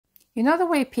You know the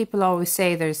way people always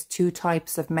say there's two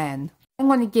types of men? I'm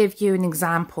going to give you an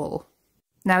example.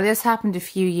 Now, this happened a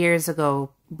few years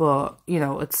ago, but, you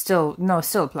know, it still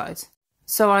applies.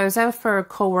 So I was out for a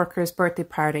co-worker's birthday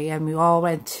party and we all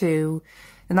went to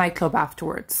the nightclub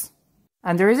afterwards.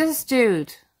 And there is this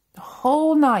dude, the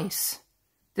whole night,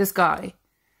 this guy.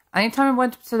 Anytime I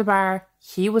went to the bar,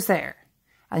 he was there.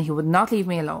 And he would not leave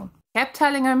me alone. Kept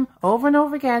telling him over and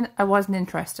over again I wasn't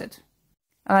interested.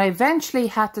 And I eventually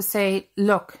had to say,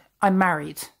 look, I'm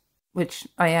married. Which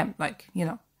I am, like, you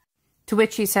know. To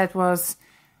which he said was,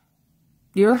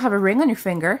 you don't have a ring on your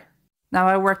finger. Now,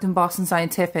 I worked in Boston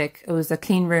Scientific. It was a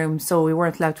clean room, so we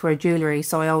weren't allowed to wear jewellery.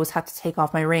 So I always had to take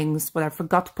off my rings. But I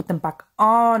forgot to put them back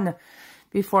on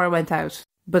before I went out.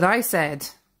 But I said,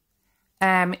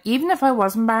 even if I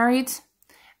wasn't married,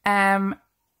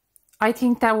 I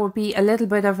think that would be a little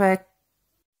bit of a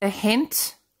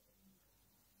hint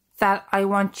that I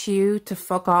want you to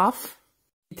fuck off.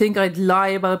 You think I'd lie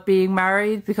about being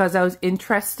married because I was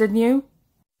interested in you?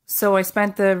 So I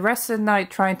spent the rest of the night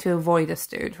trying to avoid this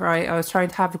dude, right? I was trying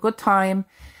to have a good time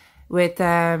with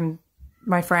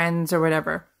my friends or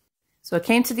whatever. So it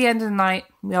came to the end of the night.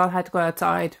 We all had to go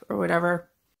outside or whatever.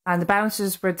 And the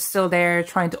bouncers were still there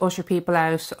trying to usher people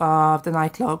out of the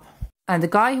nightclub. And the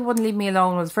guy who wouldn't leave me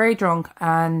alone was very drunk.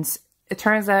 And it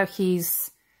turns out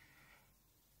he's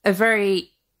a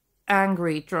very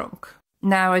angry drunk.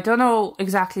 Now, I don't know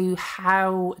exactly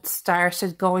how it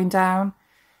started going down.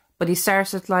 But he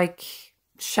started, like,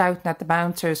 shouting at the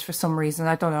bouncers for some reason.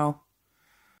 I don't know.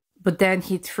 But then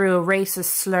he threw a racist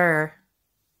slur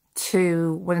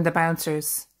to one of the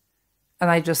bouncers.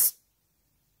 And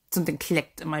something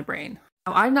clicked in my brain.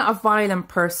 Now, I'm not a violent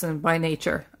person by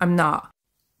nature. I'm not.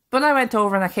 But I went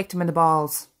over and I kicked him in the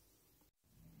balls.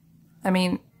 I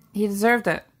mean, he deserved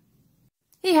it.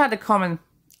 He had it coming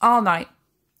all night.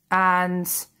 And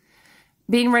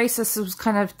being racist was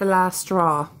kind of the last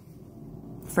straw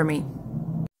for me.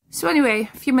 So anyway,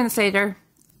 a few minutes later,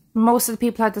 most of the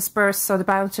people had dispersed, so the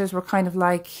bouncers were kind of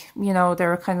like, you know, they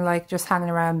were kind of like just hanging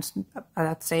around at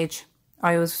that stage.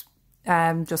 I was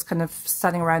just kind of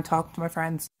standing around talking to my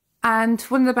friends. And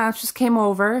one of the bouncers came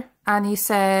over and he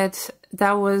said,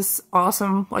 that was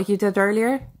awesome what you did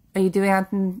earlier. Are you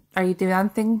doing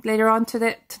anything later on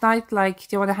tonight? Like, do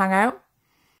you want to hang out?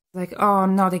 Like, oh,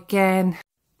 not again.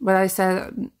 But I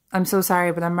said, I'm so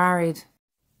sorry, but I'm married.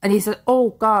 And he said,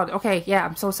 oh God, okay, yeah,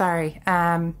 I'm so sorry.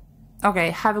 Okay,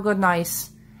 have a good night.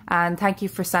 And thank you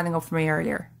for standing up for me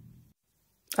earlier.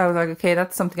 I was like, okay,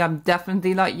 that's something I'm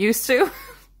definitely not used to.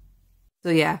 So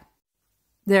yeah,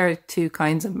 there are two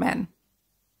kinds of men.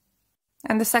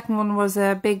 And the second one was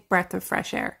a big breath of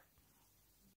fresh air.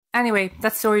 Anyway,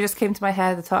 that story just came to my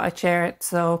head. I thought I'd share it.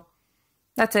 So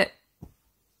that's it.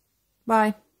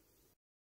 Bye.